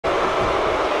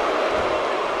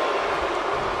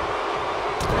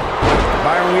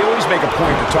make a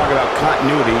point to talk about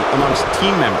continuity amongst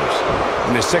team members.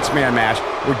 In the six-man match,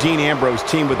 where Dean Ambrose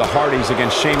teamed with the Hardys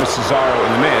against Sheamus, Cesaro,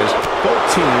 and The Miz, both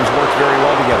teams worked very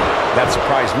well together. That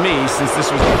surprised me, since this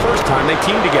was the first time they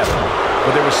teamed together.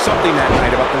 But there was something that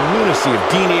night about the lunacy of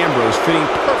Dean Ambrose fitting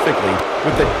perfectly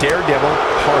with the Daredevil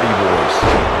Hardy Boys.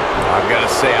 I've got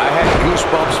to say, I had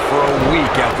goosebumps for a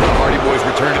week after the Hardy Boys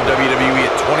returned to WWE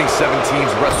at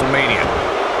 2017's WrestleMania.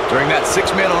 During that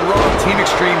six-man on Raw, Team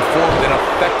Extreme formed an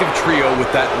effective trio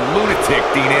with that lunatic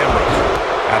Dean Ambrose.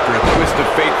 After a twist of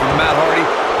fate from Matt Hardy,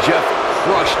 Jeff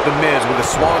crushed The Miz with a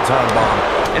swanton bomb,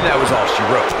 and that was all she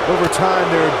wrote. Over time,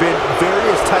 there have been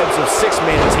various types of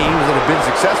six-man teams that have been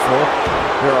successful.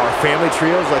 There are family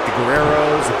trios like the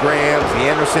Guerreros, the Grahams,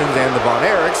 the Andersons, and the Von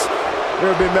Erichs.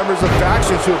 There have been members of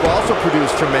factions who have also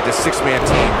produced tremendous six-man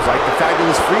teams, like the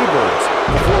Fabulous Freebirds,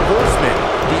 the Four Horsemen,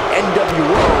 the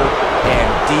NWO, and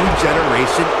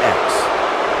D-Generation X.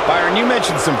 Byron, you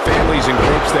mentioned some families and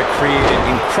groups that created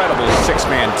incredible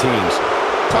six-man teams.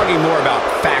 Talking more about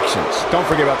factions, don't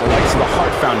forget about the likes of the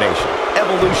Hart Foundation,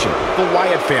 Evolution, the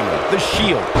Wyatt family, the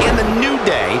Shield, and the New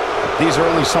Day. These are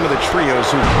only some of the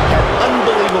trios who had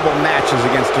unbelievable matches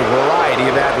against a variety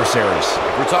of adversaries.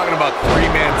 If we're talking about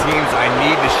three-man teams, I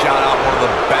need to shout out one of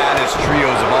the baddest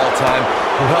trios of all time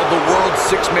who held the World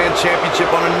Six-Man Championship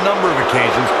on a number of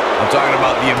occasions. I'm talking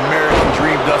about the American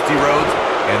Dream Dusty Rhodes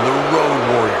and the Road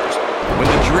Warriors. When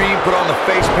the Dream put on the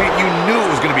face paint, you knew it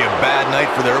was going to be a bad night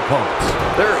for their opponents.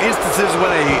 There are instances when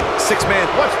a six-man...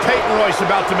 What's Peyton Royce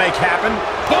about to make happen?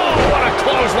 Oh, what a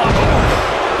clothesline!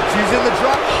 She's in the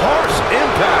drop. Harsh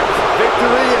impact.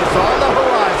 Victory is on the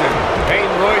horizon.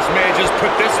 Peyton Royce may just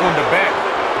put this one to bed.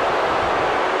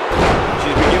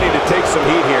 She's beginning to take some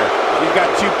heat here. She's got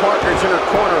two partners in her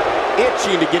corner,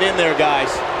 itching to get in there,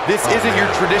 guys. This isn't your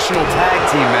traditional tag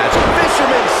team match.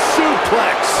 Fisherman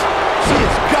suplex. She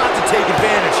has got to take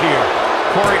advantage here.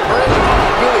 Corey early on,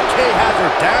 Billy Kay has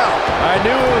her down. I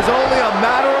knew it was only a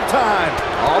matter of time.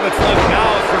 All that's left now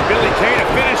is for Billy Kay to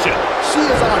finish it. She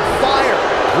is on fire.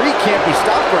 Bree can't be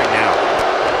stopped right now.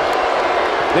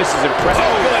 This is impressive.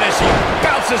 Oh, good, as she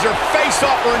bounces her face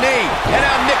off her knee. And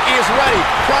now Nikki is ready.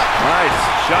 Nice.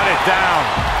 Shut it down.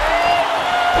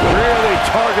 Really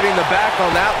targeting the back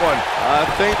on that one. I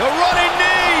think the running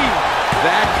knee.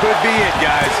 That could be it,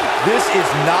 guys. This is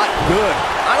not good.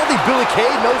 I don't think Billy Kay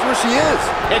knows where she is.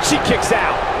 And she kicks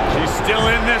out. She's still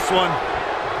in this one.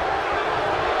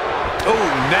 Oh,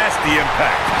 nasty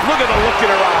impact. Look at the look in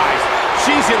her eyes.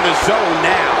 She's in the zone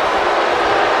now.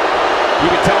 You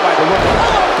can tell by the look.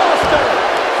 Oh, buster!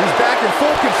 She's back in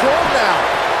full control now.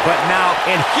 But now,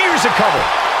 and here's a cover.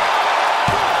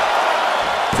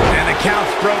 And the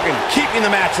count's broken, keeping the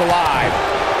match alive.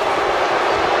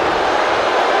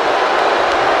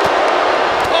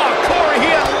 Oh, Corey,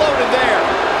 he unloaded there.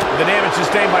 The damage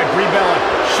sustained by Brie Bella.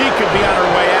 She could be on her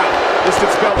way out. This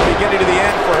could spell the beginning to the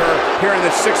end for her here in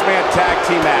the six-man tag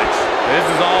team match. This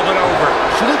is all but over.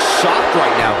 She looks shocked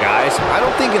right now, guys. I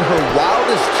don't think in her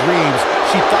wildest dreams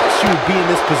she thought she would be in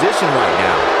this position right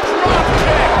now. Drop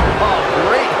kick! Oh,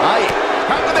 great height.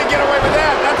 How did they get away with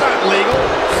that? That's not legal.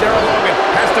 Sarah Logan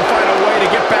has to find a way to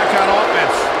get back on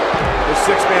offense. The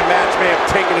six-man match may have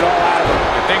taken it all out of her.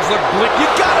 And things look bleak. You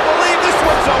gotta believe this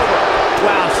one's over.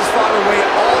 Wow, she's fought her way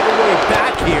all the way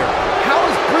back here. How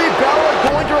is Brie Bella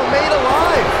going to remain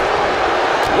alive?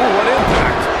 Ooh, what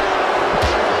impact.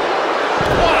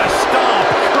 What a stomp.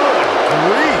 Good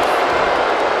grief.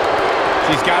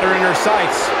 She's got her in her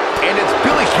sights. And it's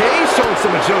Billy Kay showing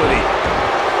some agility.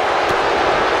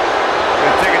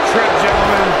 Gonna take a trip,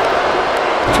 gentlemen.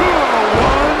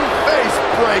 2-on-1 face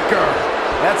breaker.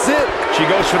 That's it. She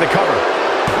goes for the cover.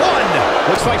 One.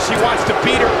 Looks like she wants to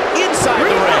beat her inside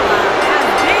the ring.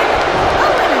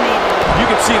 You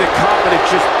can see the confidence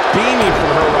just beaming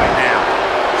from her right now.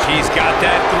 She's got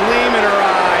that gleam in her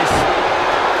eyes.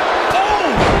 Oh!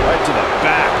 Right to the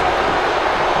back.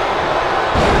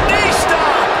 Knee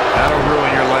stop! That'll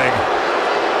ruin your leg.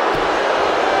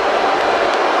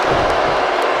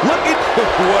 Look at...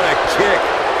 What a kick.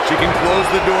 She can close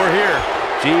the door here.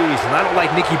 Jeez, and I don't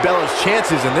like Nikki Bella's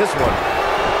chances in this one.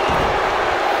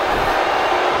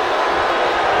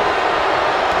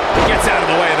 Gets out of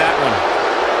the way of that one.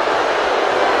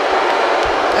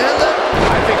 And then...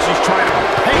 I think she's trying to...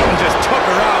 Peyton just took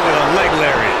her out with a leg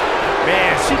lariat.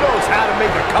 Man, she knows how to make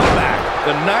a comeback.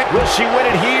 The night... Will she win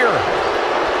it here?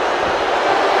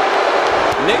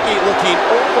 Nikki looking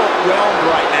overwhelmed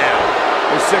right now.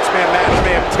 The six-man match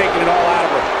may have taken it all out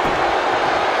of her.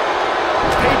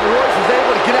 Peyton Royce was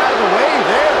able to get out of the way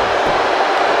there.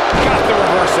 Got the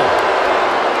reversal.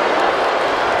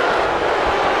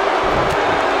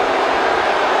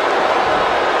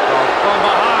 From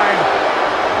behind.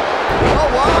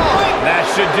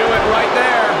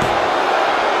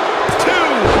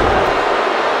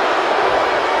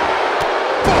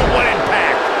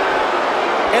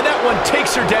 And that one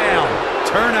takes her down.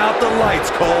 Turn out the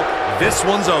lights, Cole. This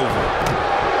one's over.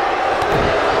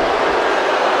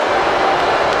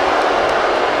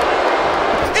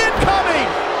 Incoming!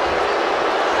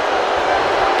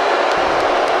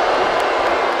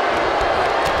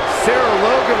 Sarah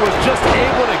Logan was just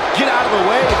able to get out of the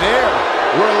way there.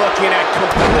 We're looking at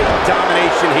complete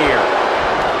domination here.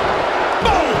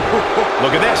 Boom!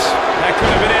 Look at this. That could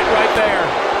have been it right there.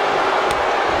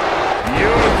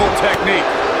 Beautiful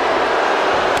technique.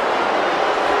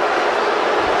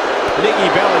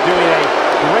 Nikki Bella doing a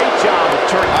great job of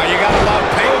turning. You gotta love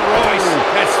Peyton Royce.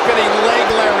 That spinning leg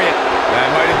lariat. That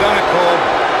might have done it, Cole.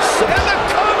 And the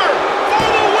cover for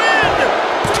the win.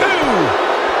 2,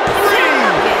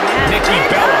 3. Nikki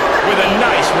Bella with a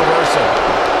nice reversal.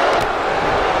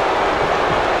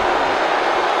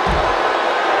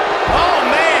 Oh,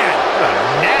 man. What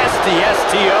a nasty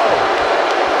STO.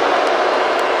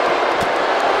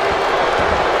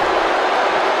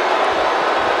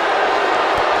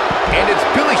 And it's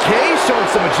Billie Kay showing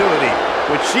some agility.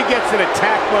 When she gets in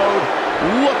attack mode,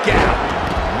 look out.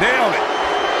 Nailed it.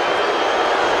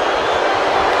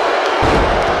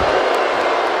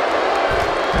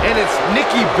 And it's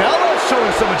Nikki Bella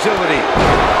showing some agility.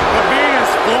 The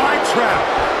Venus flytrap.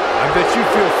 I bet you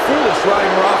feel foolish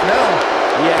riding her off now.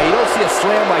 Yeah, you don't see a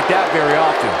slam like that very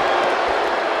often.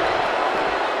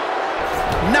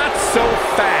 Not so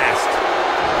fast.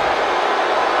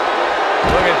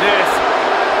 Look at this.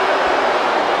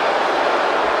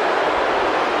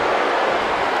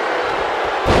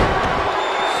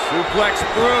 Suplex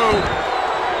through.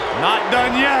 Not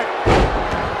done yet.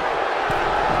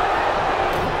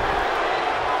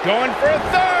 Going for a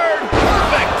third.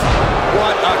 Perfect.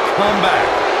 What a comeback.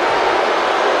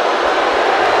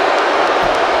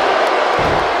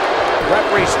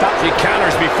 Referee stops. He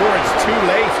counters before it's too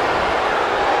late.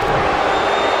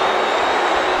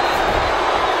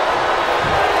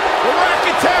 The rack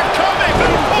attack coming.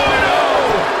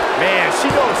 2.0. Man, she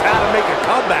knows how to make a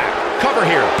comeback. Cover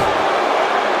here.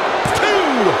 2.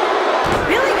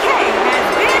 Billie Kay has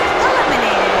been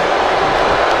eliminated.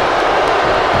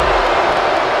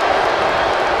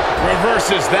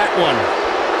 Reverses that one.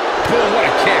 Boom, what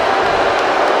a kick.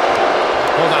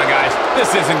 Hold on, guys.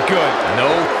 This isn't good.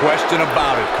 No question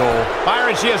about it, Cole.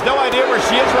 Byron, she has no idea where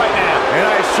she is right now. And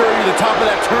I assure you, the top of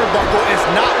that turnbuckle is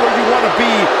not where you want to be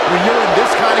when you're in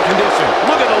this kind of condition.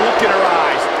 Look at the look in her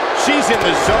eyes. She's in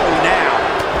the zone now.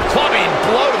 Clubbing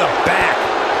blow to the back.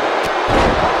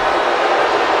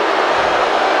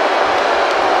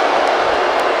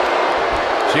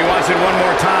 She wants it one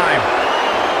more time.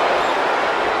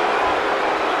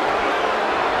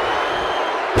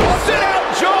 Sit out,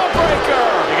 jawbreaker.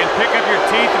 You can pick up your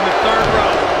teeth in the third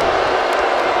row.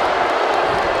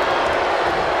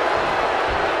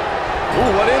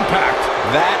 Ooh, what impact.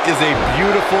 That is a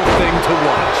beautiful thing to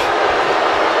watch.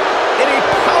 And a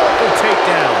powerful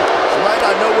takedown. She might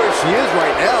not know where she is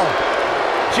right now.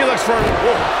 She looks for...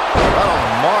 Whoa. Oh,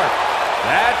 Mark.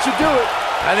 That should do it.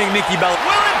 I think Nikki Bella...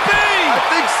 Will it be? I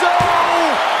think so.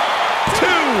 2,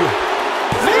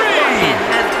 3.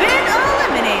 Has been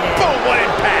eliminated. Boom, what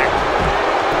impact.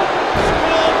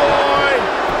 Schoolboy.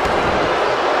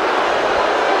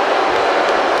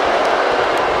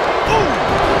 Ooh.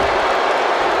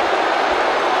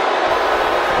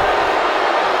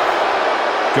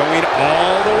 Going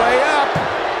all the way up.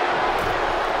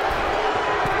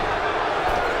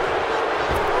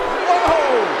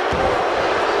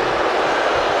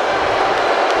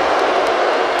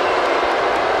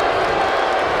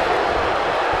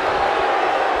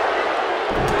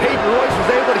 Royce was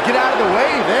able to get out of the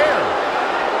way there.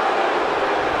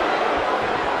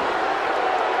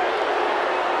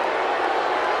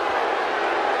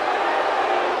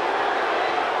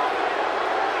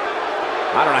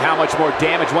 I don't know how much more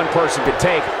damage one person could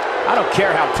take. I don't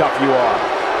care how tough you are.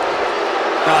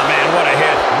 Oh, man, what a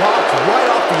hit. Knocked right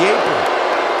off the apron.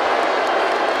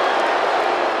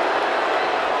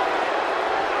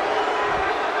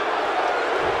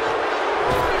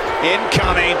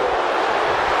 Incoming.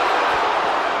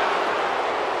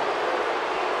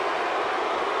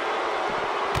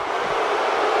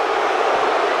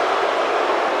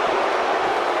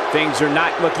 Things are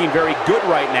not looking very good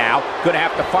right now. Going to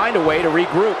have to find a way to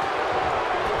regroup.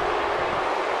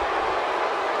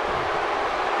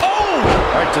 Oh!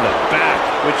 Right to the back.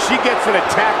 When she gets in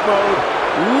attack mode,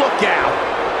 look out.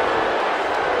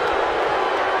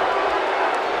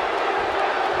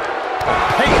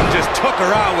 Peyton just took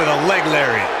her out with a leg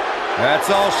lariat. That's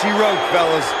all she wrote,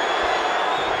 fellas.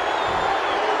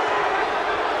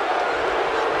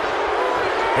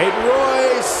 Peyton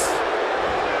Royce.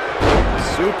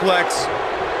 Suplex.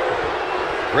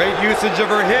 Great usage of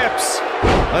her hips.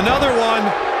 Another one.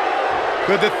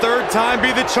 Could the third time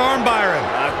be the charm, Byron?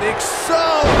 I think so.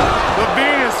 The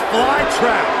Venus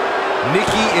flytrap.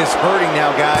 Nikki is hurting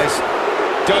now, guys.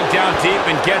 Dug down deep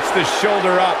and gets the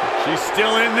shoulder up. She's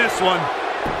still in this one.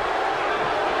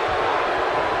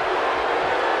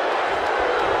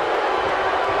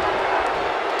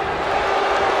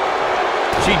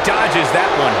 She dodges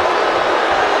that one.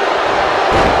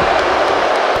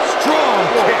 Strong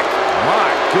kick.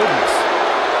 My goodness.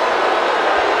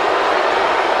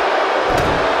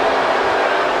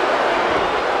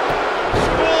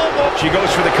 She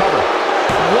goes for the cover.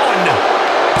 1,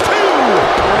 2.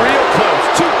 Real close.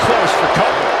 Too close for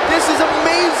cover. This is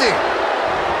amazing.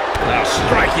 A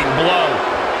striking blow.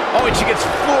 Oh, and she gets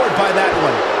floored by that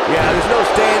one. Yeah, there's no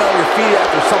staying on your feet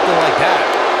after something like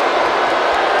that.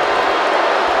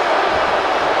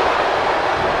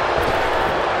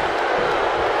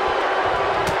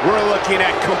 We're looking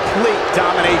at complete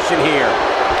domination here.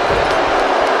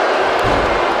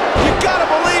 You gotta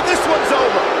believe this one's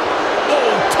over.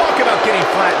 Oh, talk about getting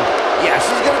flattened. Yeah,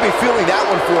 she's going to be feeling that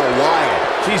one for a while.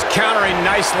 She's countering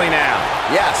nicely now.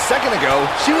 Yeah, a second ago,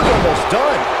 she was almost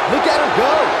done. Look at her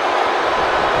go.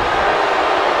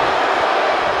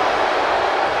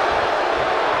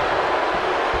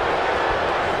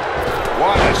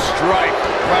 What a strike.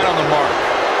 Right on the mark.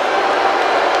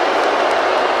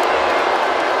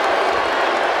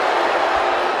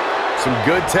 Some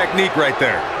good technique right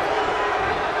there.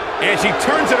 And she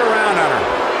turns it around on her.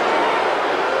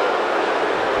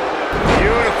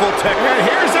 Beautiful technique. And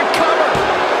here's a cover.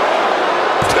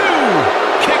 2.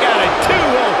 Kick out at 2.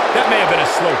 Oh, that may have been a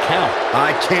slow count.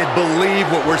 I can't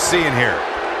believe what we're seeing here.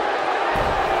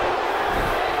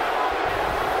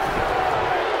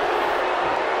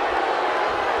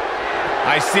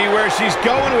 I see where she's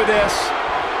going with this.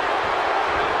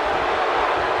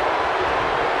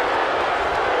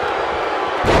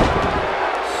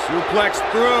 Suplex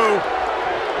through.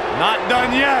 Not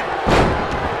done yet.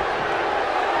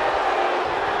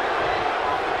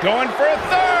 Going for a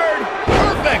third.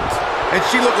 Perfect. And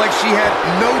she looked like she had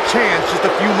no chance just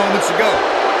a few moments ago.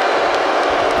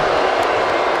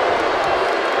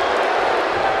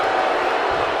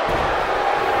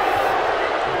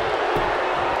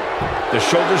 The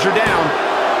shoulders are down.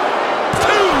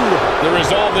 2. The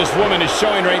resolve this woman is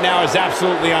showing right now is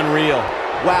absolutely unreal.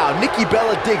 Wow, Nikki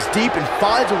Bella digs deep and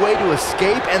finds a way to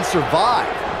escape and survive.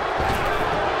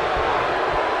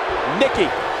 Nikki.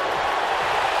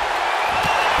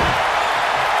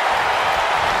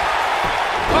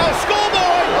 Oh,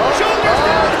 schoolboy! Shoulders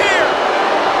down here!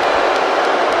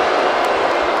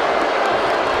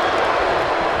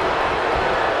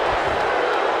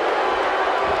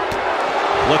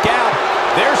 Look out.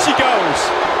 There she goes.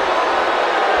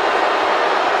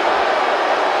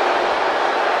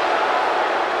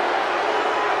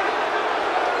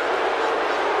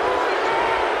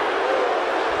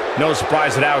 No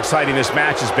surprise at how exciting this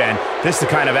match has been. This is the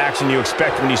kind of action you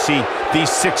expect when you see these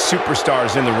 6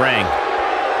 superstars in the ring.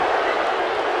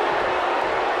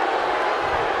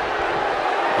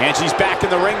 And she's back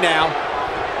in the ring now.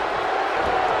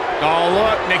 Oh,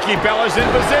 look, Nikki Bella's in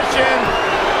position.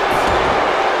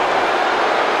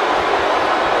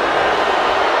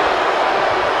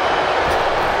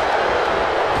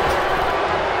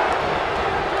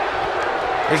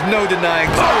 There's no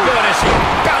denying. Oh, goodness, she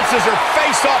bounces her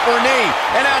face off her knee.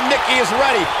 And now Nikki is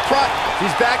ready.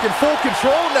 She's back in full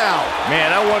control now.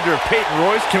 Man, I wonder if Peyton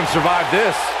Royce can survive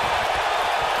this.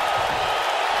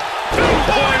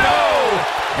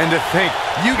 2.0! And to think,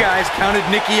 you guys counted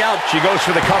Nikki out. She goes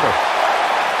for the cover.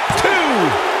 2, 3.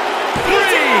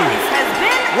 Has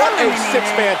been What a eliminated.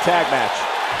 6-man tag match.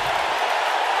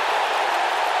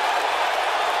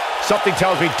 Something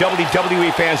tells me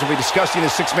WWE fans will be discussing the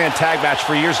 6-man tag match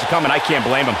for years to come, and I can't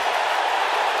blame them.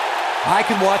 I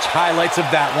can watch highlights of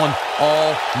that one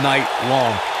all night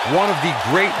long. One of the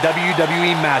great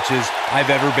WWE matches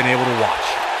I've ever been able to watch.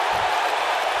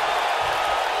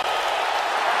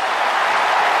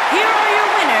 Here are your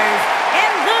winners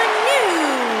and the new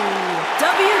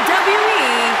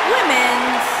WWE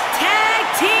Women's Tag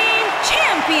Team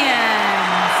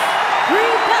Champions,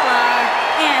 Brie Bella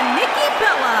and Nikki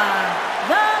Bella,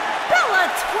 the Bella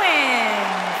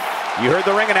Twins. You heard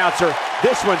the ring announcer.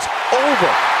 This one's over,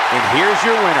 and here's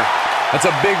your winner. That's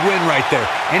a big win right there.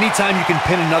 Anytime you can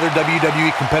pin another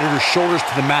WWE competitor's shoulders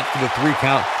to the mat for the 3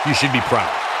 count, you should be proud.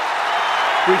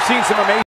 We've seen some amazing